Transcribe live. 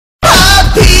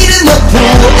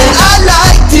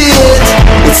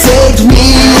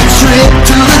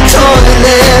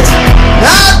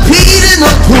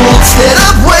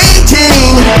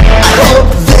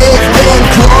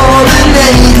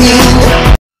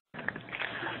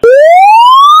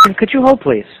Could you hold,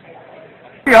 please?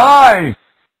 Hey, hi!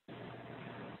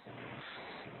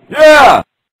 Yeah!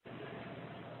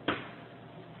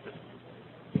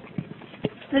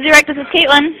 This is Rick, this is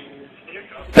Caitlin.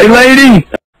 Hey, lady!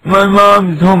 My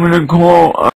mom told me to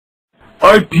call.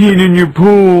 I peed in your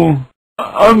pool.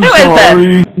 I'm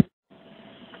sorry.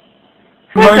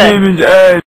 My name is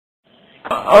Ed.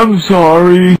 I'm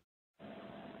sorry.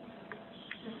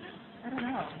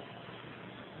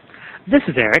 This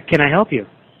is Eric. Can I help you?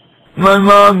 My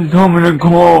mom told me to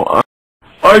call.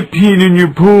 I peed in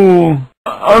your pool.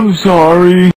 I'm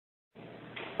sorry.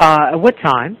 What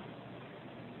time?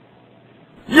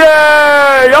 Yay!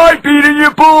 I peed in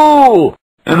your pool!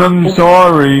 And I'm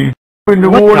sorry. When the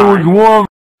What water time? was warm.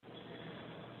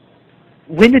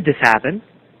 When did this happen?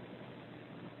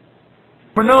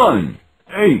 9,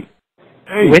 8,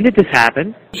 8, When did this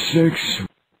happen? 6.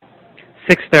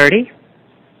 6:30?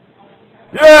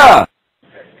 Yeah!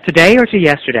 Today or to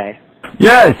yesterday?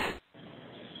 Yes!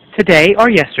 Today or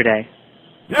yesterday?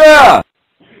 Yeah!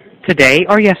 Today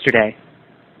or yesterday?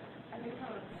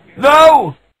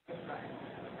 No!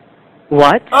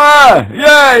 What?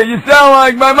 Yeah, you sound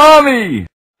like my mommy!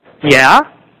 Yeah?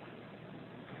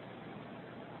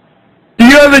 Do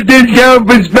you have a discount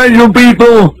for special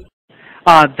people?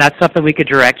 That's something we could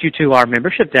direct you to our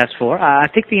membership desk for. I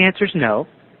think the answer's no.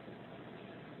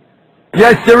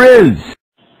 Yes, there is.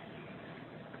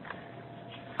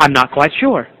 I'm not quite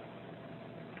sure.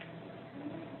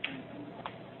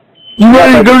 You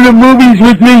want to go to the movies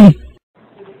with me?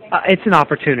 It's an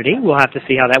opportunity. We'll have to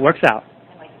see how that works out.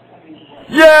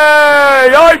 Yay!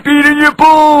 I peed in your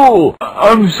pool!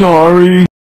 I'm sorry.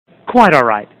 Quite all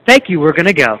right. Thank you. We're going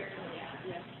to go.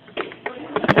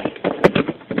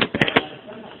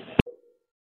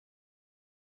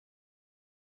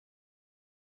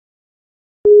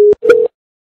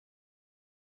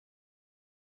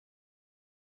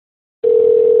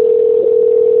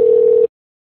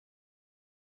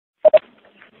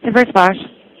 The first boss.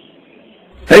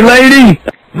 Hey, lady!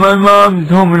 My mom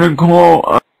told me to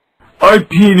call. I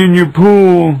peed in your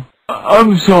pool.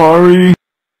 I'm sorry.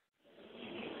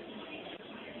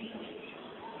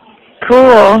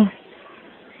 Cool.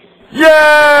 Yay!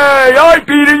 I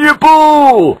peed in your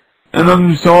pool! And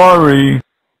I'm sorry.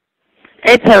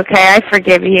 It's okay, I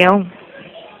forgive you.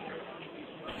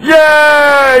 Yay!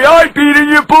 I peed in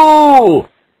your pool!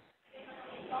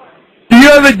 Do you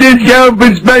have a discount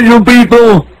for special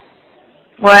people?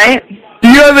 What? Do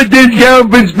you have a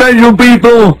discount for special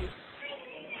people?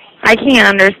 I can't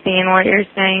understand what you're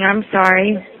saying, I'm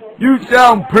sorry. You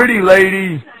sound pretty,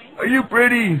 lady. Are you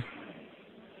pretty?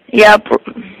 Yep.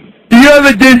 Do you have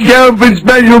a discount for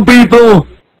special people?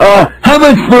 How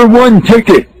much for one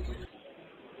ticket?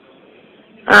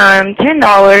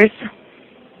 $10.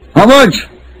 How much?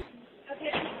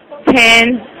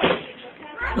 10.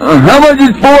 How much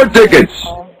is 4 tickets?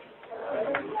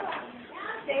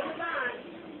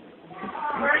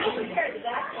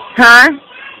 Huh?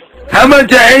 How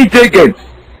much are 8 tickets?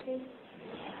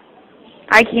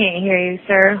 I can't hear you,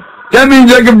 sir. That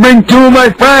means I can bring 2 of my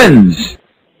friends.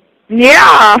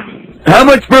 Yeah! How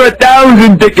much for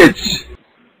 1,000 tickets?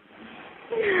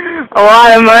 A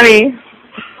lot of money.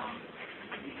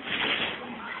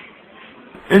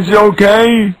 Is it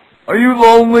okay? Are you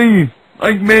lonely?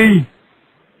 Like me?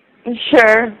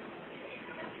 Sure.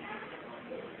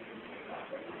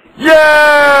 Yay!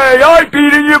 I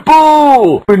peed in your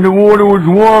pool! When the water was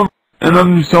warm, and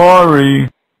I'm sorry.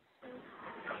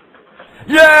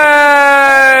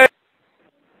 Yay!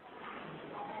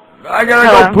 I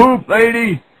gotta go poop,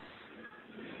 lady.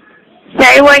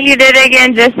 Say what you did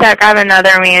again, just a sec. I have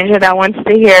another manager that wants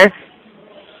to hear.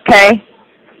 Okay?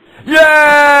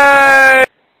 Yay!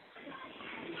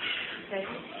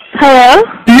 Hello?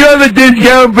 Do you have a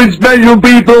discount for special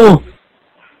people?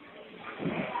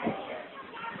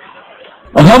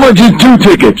 How much is 2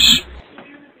 tickets?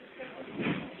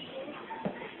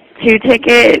 2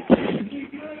 tickets.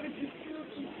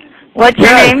 What's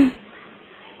your name?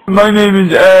 My name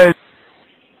is Ed.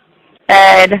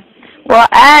 Ed. Well,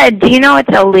 Ed, do you know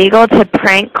it's illegal to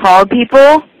prank call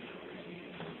people?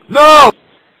 No!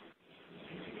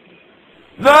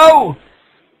 No!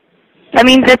 That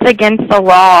means it's against the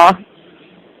law.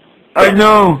 I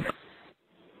know.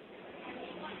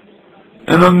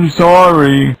 And I'm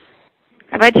sorry.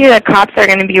 I bet you the cops are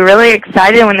going to be really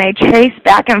excited when they trace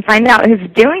back and find out who's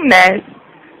doing this.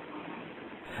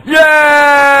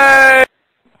 Yay!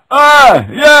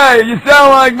 Yay! You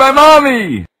sound like my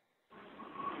mommy!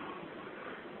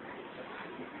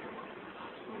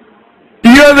 Do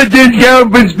you have a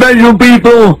discount for special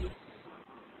people?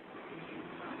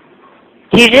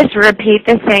 Do you just repeat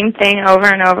the same thing over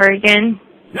and over again?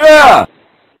 Yeah!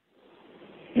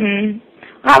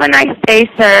 Have a nice day,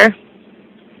 sir.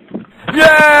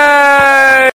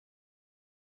 Yay!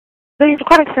 Thanks for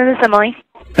calling, sir. This is Emily.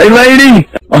 Hey lady,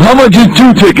 how much is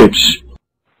 2 tickets?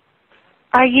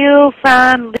 Are you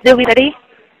from Dewey City?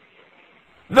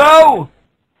 No!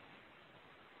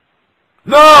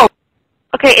 No!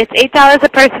 Okay, it's $8 a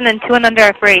person and 2 and under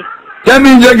are free. That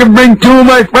means I can bring 2 of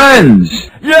my friends!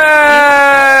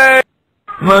 Yay!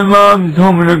 My mom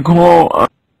told me to call.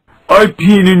 I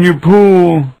peed in your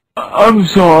pool. I'm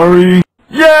sorry.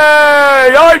 Yay!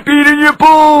 I peed in your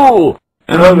pool!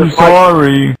 And I'm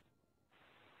sorry.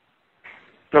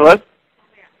 Hello?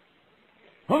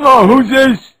 Hello, who's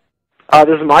this?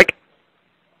 This is Mike.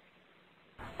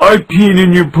 I peed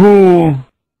in your pool.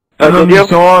 And I'm did you?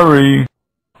 sorry.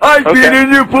 I peed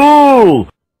in your pool!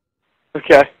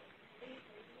 Okay.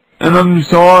 And I'm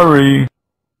sorry.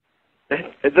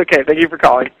 It's okay. Thank you for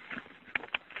calling.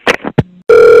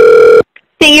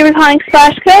 Thank you for calling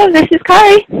Splash Cove. This is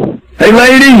Kari. Hey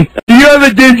lady, do you have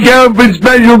a discount for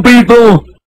special people?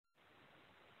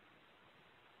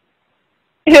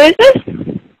 Who is this?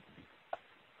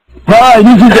 Hi,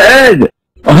 this is Ed.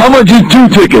 How much is 2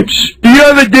 tickets? Do you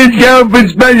have a discount for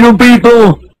special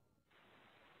people?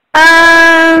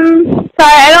 Sorry,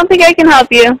 I don't think I can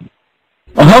help you.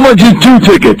 How much is 2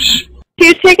 tickets?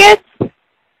 2 tickets?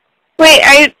 Wait,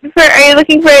 are you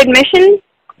looking for admission?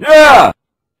 Yeah!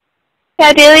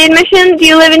 Yeah, daily admission? Do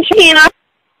you live in China?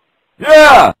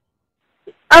 Yeah!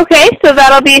 Okay, so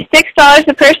that'll be $6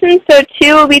 a person, so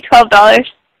 2 will be $12.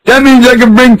 That means I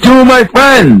can bring 2 of my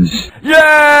friends!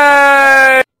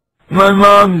 Yay! My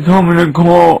mom told me to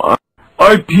call.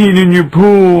 I peed in your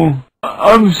pool.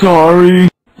 I'm sorry.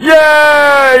 Yay!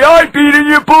 I peed in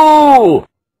your pool!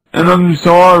 And I'm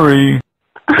sorry.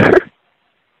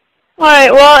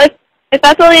 Alright, well, if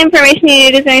that's all the information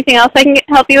you need, is there anything else I can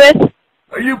help you with?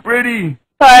 Are you pretty?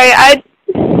 Sorry,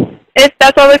 if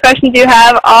that's all the questions you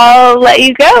have, I'll let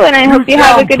you go, and I hope you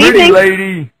have a good pretty, evening.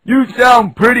 Lady. You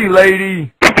sound pretty,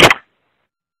 lady.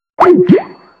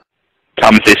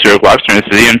 Compensation Zero Blackstone, this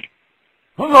is Ian.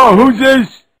 Hello, who's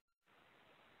this?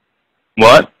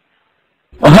 What?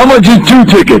 How much is 2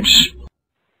 tickets?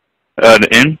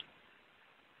 In?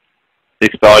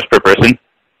 $6 per person.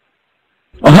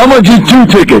 How much is 2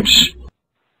 tickets?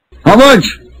 How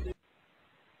much?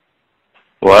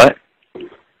 What?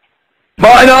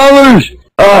 $5.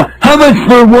 How much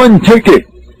for 1 ticket?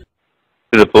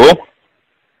 To the pool?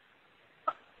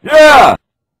 Yeah.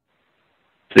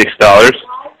 $6.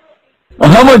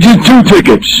 How much is 2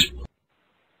 tickets?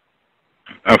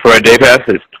 For a day pass,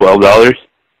 it's $12.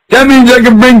 That means I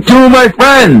can bring 2 of my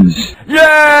friends.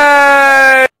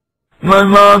 Yay! My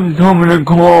mom told me to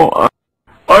call.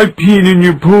 I peed in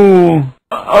your pool.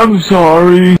 I'm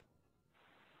sorry.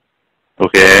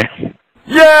 Okay.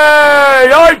 Yay!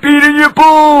 I peed in your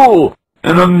pool!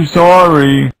 And I'm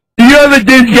sorry. Do you have a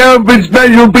discount for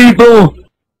special people?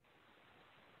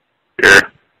 Sure.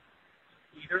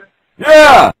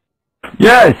 Yeah!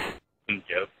 Yes!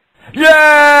 Yep.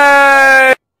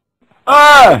 Yay!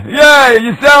 Yeah,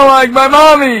 you sound like my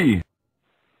mommy!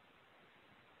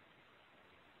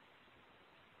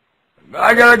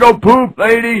 I gotta go poop,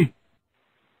 lady.